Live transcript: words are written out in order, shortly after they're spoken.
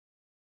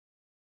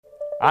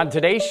On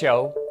today's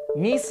show,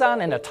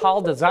 Nissan and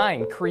Atal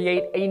Design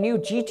create a new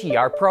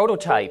GTR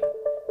prototype.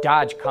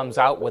 Dodge comes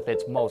out with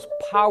its most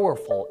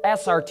powerful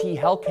SRT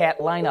Hellcat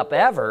lineup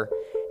ever,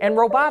 and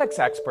robotics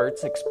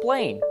experts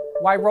explain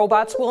why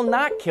robots will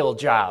not kill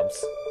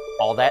jobs.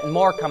 All that and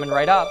more coming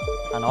right up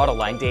on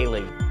Autoline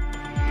Daily.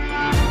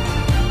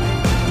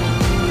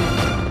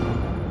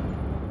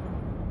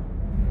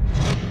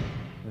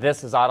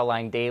 This is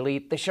Autoline Daily,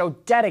 the show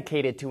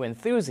dedicated to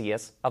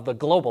enthusiasts of the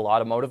global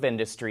automotive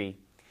industry.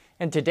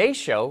 And today's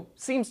show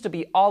seems to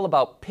be all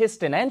about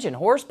piston engine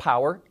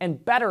horsepower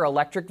and better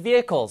electric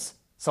vehicles.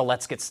 So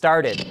let's get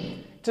started.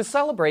 To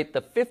celebrate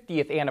the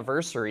 50th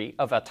anniversary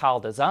of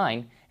Atal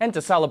Design and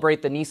to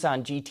celebrate the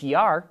Nissan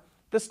GTR,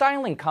 the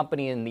styling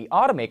company and the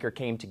automaker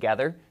came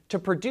together to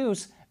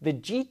produce the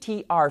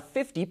GTR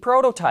 50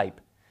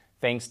 prototype.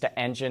 Thanks to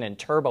engine and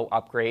turbo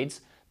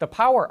upgrades, the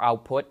power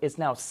output is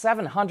now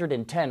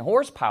 710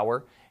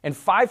 horsepower and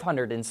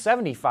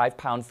 575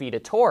 pound-feet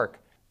of torque.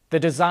 The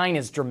design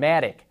is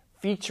dramatic,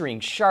 featuring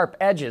sharp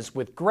edges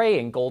with gray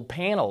and gold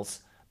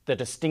panels. The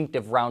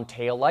distinctive round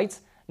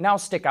taillights now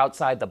stick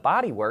outside the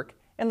bodywork,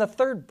 and the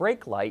third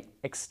brake light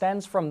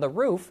extends from the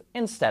roof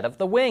instead of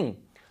the wing.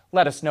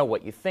 Let us know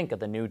what you think of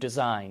the new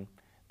design.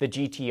 The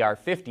GTR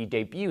 50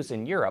 debuts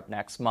in Europe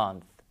next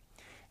month.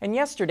 And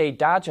yesterday,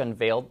 Dodge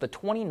unveiled the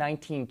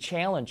 2019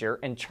 Challenger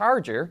and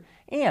Charger,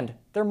 and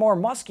they're more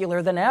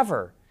muscular than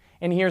ever.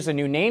 And here's a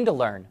new name to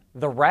learn,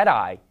 the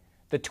Red-Eye.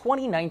 The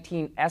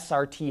 2019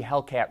 SRT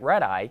Hellcat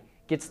Red-Eye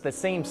gets the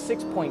same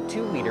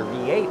 6.2-liter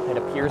V8 that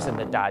appears in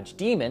the Dodge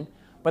Demon,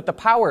 but the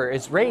power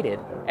is rated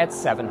at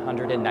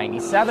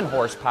 797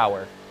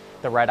 horsepower.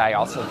 The Red-Eye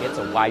also gets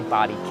a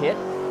wide-body kit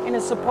and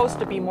is supposed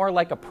to be more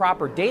like a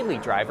proper daily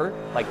driver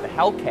like the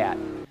Hellcat.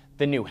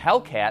 The new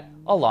Hellcat,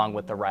 along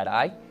with the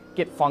Red-Eye,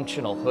 get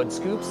functional hood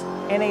scoops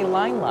and a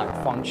line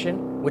lock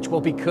function, which will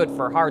be good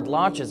for hard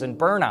launches and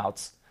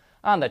burnouts.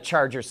 On the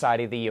Charger side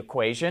of the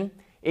equation,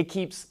 it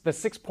keeps the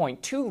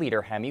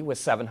 6.2-liter Hemi with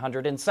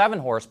 707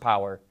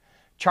 horsepower.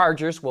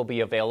 Chargers will be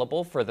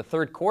available for the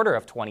third quarter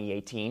of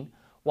 2018,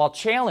 while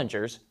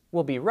Challengers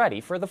will be ready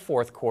for the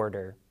fourth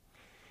quarter.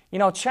 You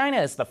know, China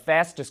is the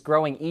fastest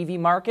growing EV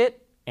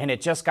market, and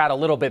it just got a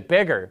little bit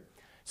bigger.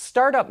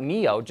 Startup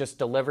NIO just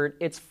delivered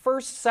its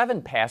first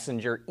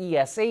 7-passenger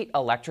ES8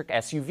 electric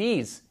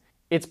SUVs.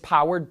 It's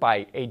powered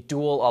by a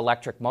dual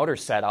electric motor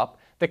setup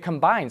that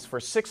combines for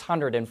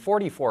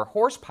 644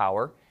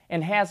 horsepower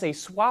and has a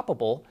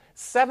swappable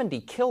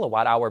 70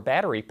 kilowatt-hour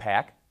battery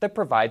pack that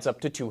provides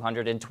up to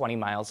 220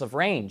 miles of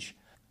range.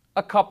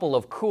 A couple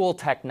of cool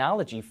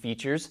technology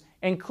features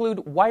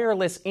include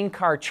wireless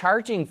in-car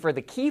charging for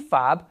the key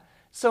fob,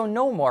 so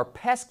no more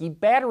pesky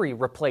battery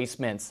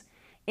replacements.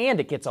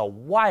 And it gets a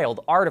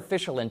wild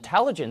artificial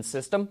intelligence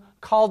system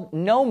called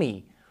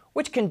Nomi,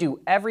 which can do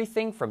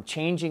everything from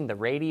changing the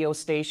radio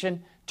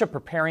station to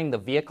preparing the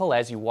vehicle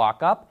as you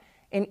walk up,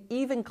 and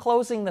even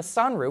closing the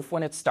sunroof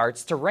when it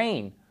starts to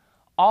rain.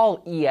 All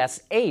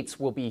ES8s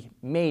will be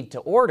made to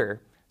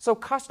order, so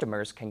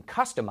customers can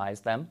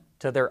customize them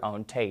to their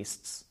own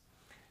tastes.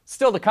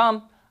 Still to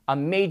come, a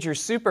major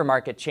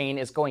supermarket chain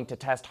is going to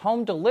test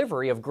home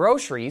delivery of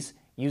groceries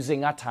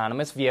using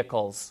autonomous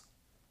vehicles.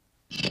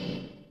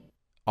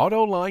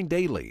 Autoline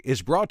Daily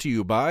is brought to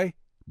you by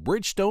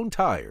Bridgestone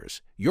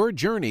Tires, your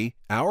journey,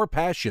 our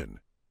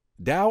passion.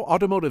 Dow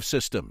Automotive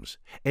Systems,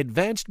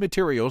 advanced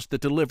materials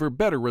that deliver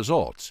better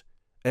results.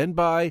 And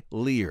by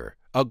Lear,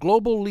 a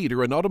global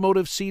leader in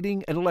automotive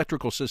seating and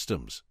electrical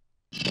systems.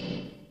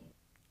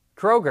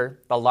 Kroger,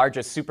 the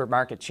largest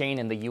supermarket chain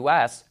in the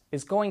U.S.,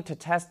 is going to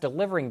test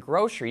delivering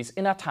groceries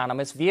in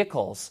autonomous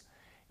vehicles.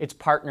 It's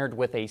partnered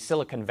with a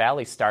Silicon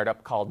Valley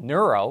startup called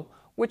Nuro,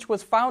 which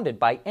was founded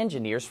by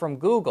engineers from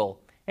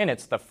Google, and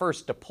it's the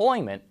first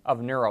deployment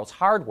of Nuro's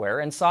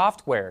hardware and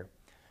software.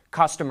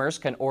 Customers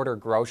can order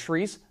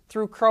groceries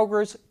through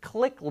Kroger's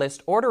Click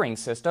List ordering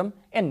system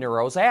and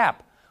Nuro's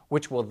app,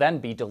 which will then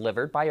be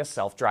delivered by a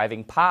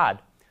self-driving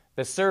pod.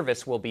 The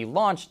service will be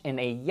launched in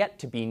a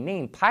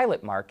yet-to-be-named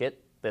pilot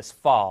market this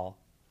fall.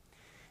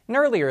 And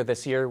earlier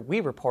this year, we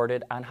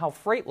reported on how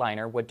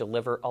Freightliner would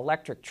deliver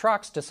electric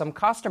trucks to some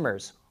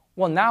customers.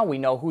 Well, now we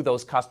know who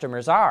those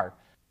customers are: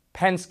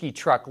 Penske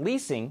Truck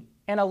Leasing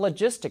and a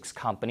logistics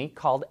company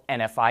called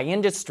NFI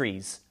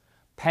Industries.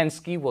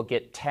 Penske will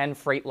get 10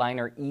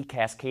 Freightliner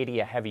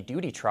eCascadia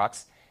heavy-duty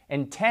trucks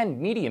and 10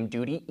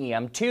 medium-duty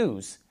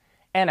EM2s.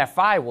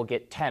 NFI will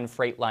get 10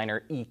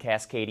 Freightliner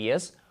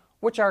eCascadias,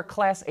 which are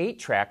Class 8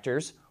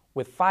 tractors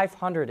with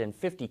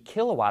 550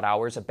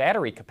 kilowatt-hours of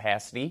battery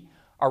capacity,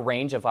 a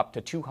range of up to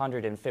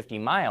 250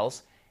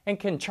 miles, and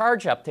can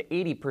charge up to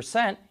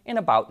 80% in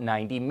about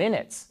 90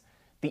 minutes.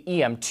 The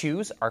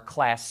EM2s are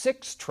Class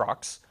 6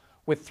 trucks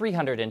with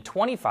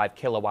 325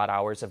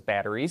 kilowatt-hours of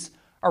batteries,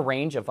 a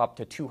range of up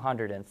to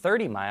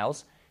 230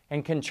 miles,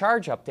 and can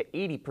charge up to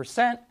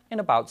 80%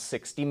 in about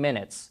 60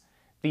 minutes.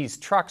 These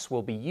trucks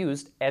will be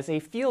used as a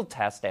field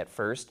test at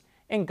first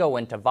and go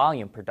into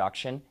volume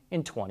production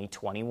in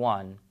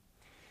 2021.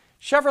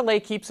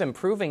 Chevrolet keeps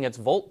improving its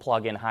Volt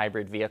plug-in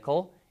hybrid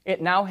vehicle,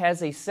 It now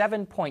has a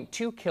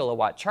 7.2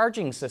 kilowatt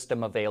charging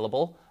system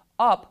available,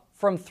 up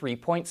from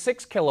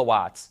 3.6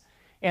 kilowatts.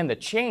 And the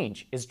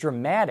change is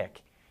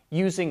dramatic.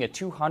 Using a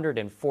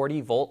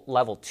 240 volt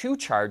level 2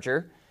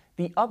 charger,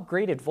 the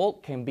upgraded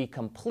Volt can be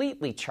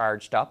completely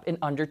charged up in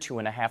under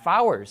 2.5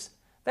 hours.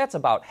 That's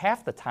about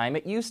half the time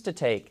it used to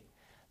take.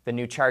 The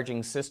new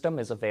charging system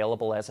is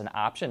available as an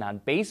option on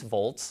base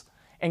Volts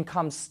and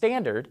comes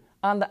standard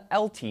on the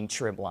LT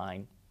trim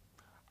line.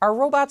 Are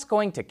robots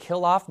going to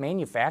kill off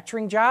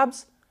manufacturing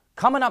jobs?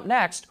 Coming up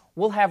next,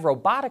 we'll have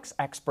robotics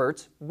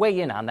experts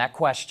weigh in on that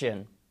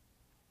question.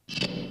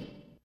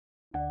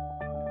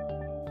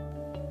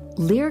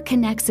 Lear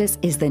Connexus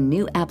is the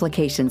new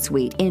application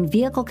suite in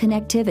vehicle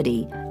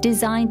connectivity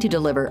designed to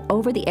deliver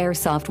over-the-air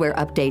software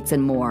updates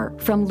and more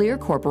from Lear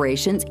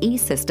Corporation's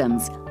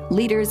E-Systems,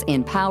 leaders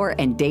in power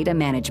and data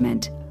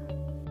management.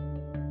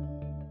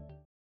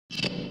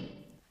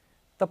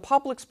 The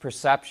public's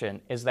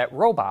perception is that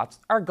robots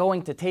are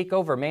going to take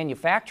over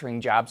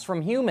manufacturing jobs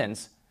from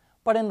humans.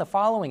 But in the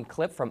following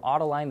clip from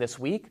Autoline this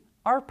week,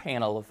 our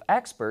panel of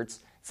experts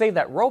say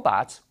that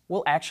robots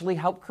will actually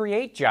help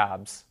create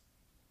jobs.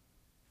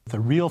 The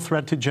real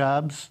threat to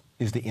jobs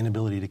is the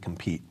inability to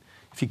compete.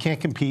 If you can't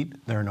compete,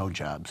 there are no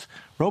jobs.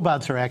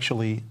 Robots are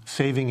actually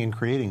saving and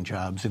creating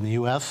jobs in the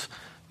U.S.,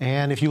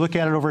 and if you look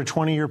at it over a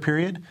 20-year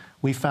period,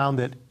 we found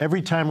that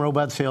every time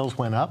robot sales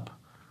went up,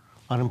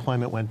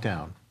 unemployment went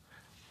down.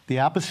 The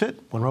opposite,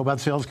 when robot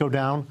sales go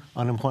down,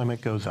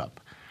 unemployment goes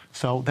up.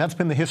 So that's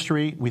been the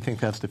history. We think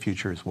that's the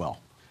future as well.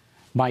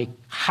 Mike,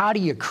 how do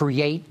you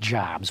create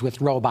jobs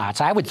with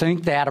robots? I would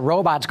think that a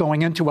robot's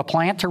going into a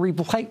plant to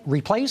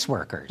replace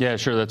workers. Yeah,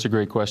 sure. That's a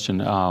great question.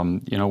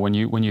 When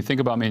you think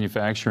about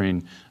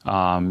manufacturing,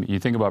 you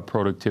think about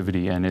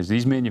productivity, and as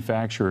these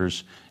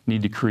manufacturers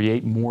need to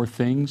create more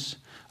things,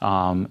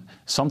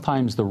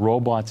 sometimes the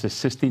robots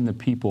assisting the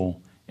people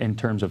in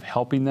terms of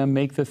helping them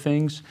make the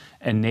things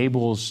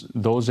enables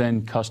those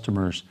end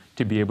customers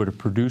to be able to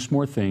produce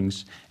more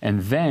things,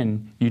 and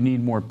then you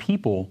need more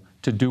people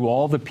to do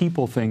all the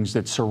people things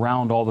that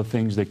surround all the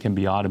things that can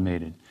be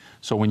automated.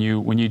 So when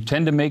you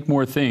tend to make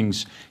more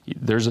things,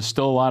 there's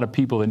still a lot of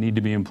people that need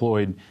to be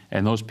employed,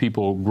 and those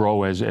people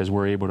grow as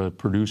we're able to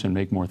produce and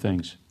make more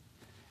things.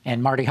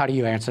 And Marty, how do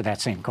you answer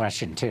that same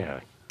question too?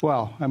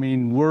 Well, I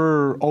mean,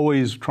 we're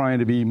always trying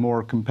to be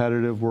more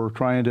competitive. We're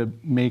trying to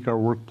make our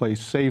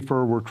workplace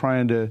safer. We're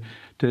trying to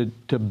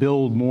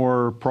build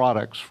more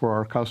products for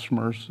our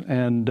customers.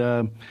 And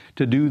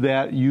to do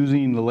that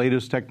using the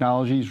latest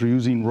technologies, or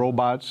using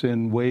robots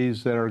in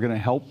ways that are going to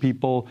help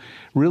people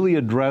really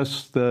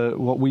address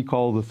what we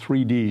call the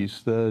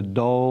 3Ds, the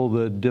dull,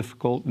 the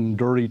difficult, and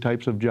dirty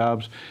types of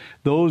jobs.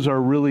 Those are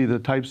really the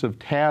types of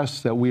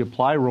tasks that we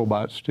apply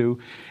robots to.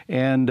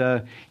 And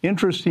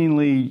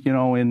interestingly,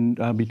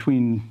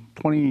 between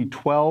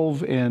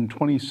 2012 and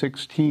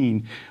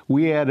 2016,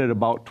 we added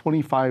about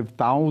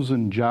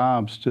 25,000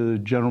 jobs to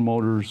General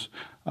Motors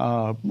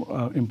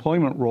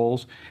employment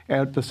roles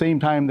at the same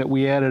time that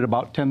we added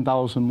about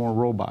 10,000 more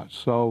robots.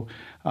 So,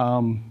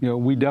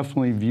 we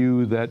definitely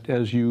view that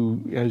as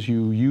you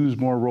use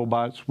more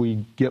robots,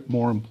 we get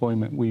more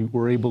employment.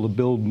 We're able to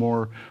build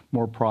more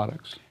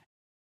products.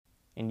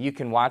 And you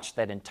can watch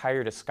that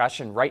entire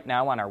discussion right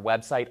now on our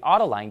website,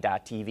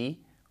 Autoline.tv,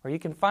 or you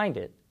can find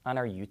it on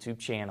our YouTube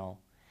channel.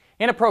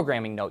 And a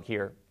programming note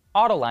here,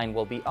 Autoline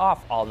will be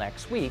off all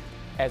next week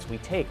as we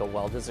take a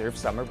well-deserved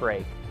summer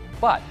break.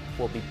 But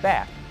we'll be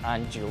back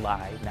on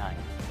July 9th.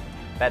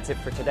 That's it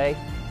for today.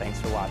 Thanks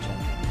for watching.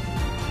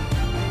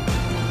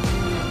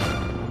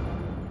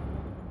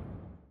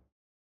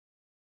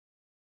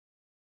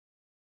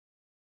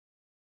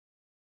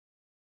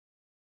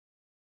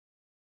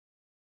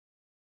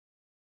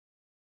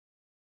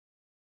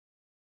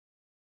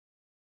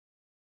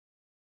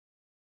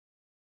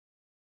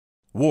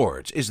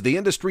 Wards is the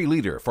industry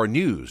leader for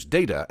news,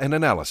 data, and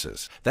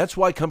analysis. That's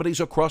why companies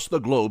across the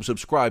globe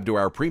subscribe to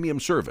our premium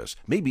service,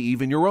 maybe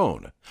even your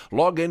own.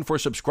 Log in for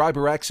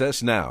subscriber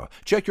access now.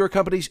 Check your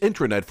company's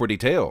intranet for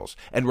details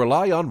and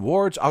rely on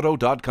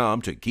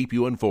wardsauto.com to keep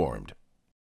you informed.